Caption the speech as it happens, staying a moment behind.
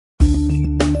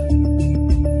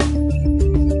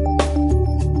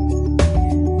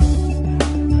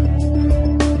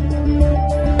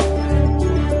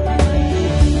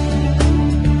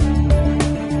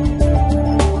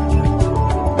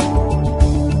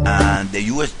the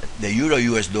euro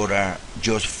US dollar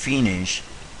just finished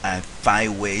at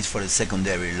 5 ways for the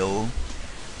secondary low,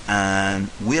 and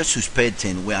we are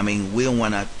suspecting. We don't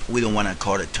wanna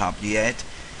call it top yet,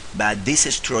 but this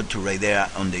structure right there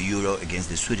on the euro against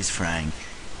the Swedish franc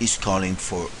is calling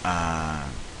for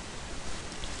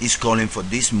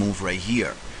this move right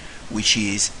here, which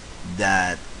is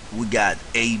that we got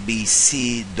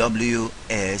ABC,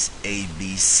 WS,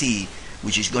 ABC,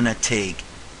 which is gonna take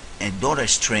a dollar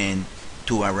strength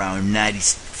to around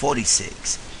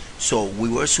 90.46. So we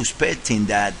were suspecting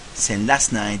that since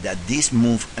last night that this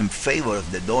move in favor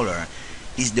of the dollar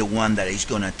is the one that is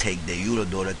gonna take the euro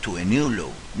dollar to a new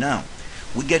low. Now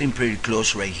we're getting pretty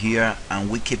close right here, and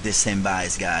we keep the same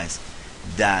bias, guys,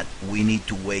 that we need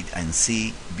to wait and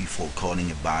see before calling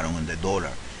a bottom on the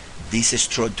dollar. This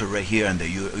structure right here on the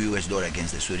US dollar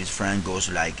against the Swedish franc goes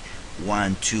like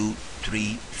 1, 2,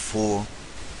 3, 4,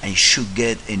 and should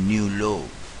get a new low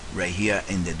right here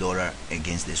in the dollar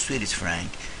against the Swedish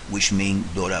franc, which means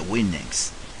dollar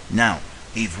weakness. Now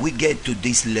if we get to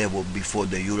this level before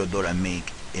the euro dollar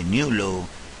make a new low,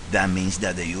 that means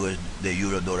that the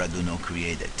euro dollar do not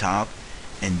create a top,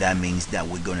 and that means that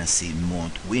we're gonna see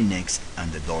more weakness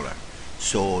on the dollar.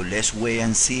 So let's wait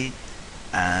and see.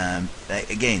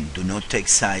 Again, do not take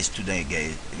sides today,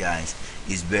 guys.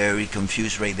 It's very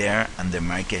confused right there, and the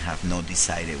market have not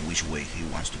decided which way he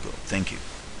wants to go. Thank you.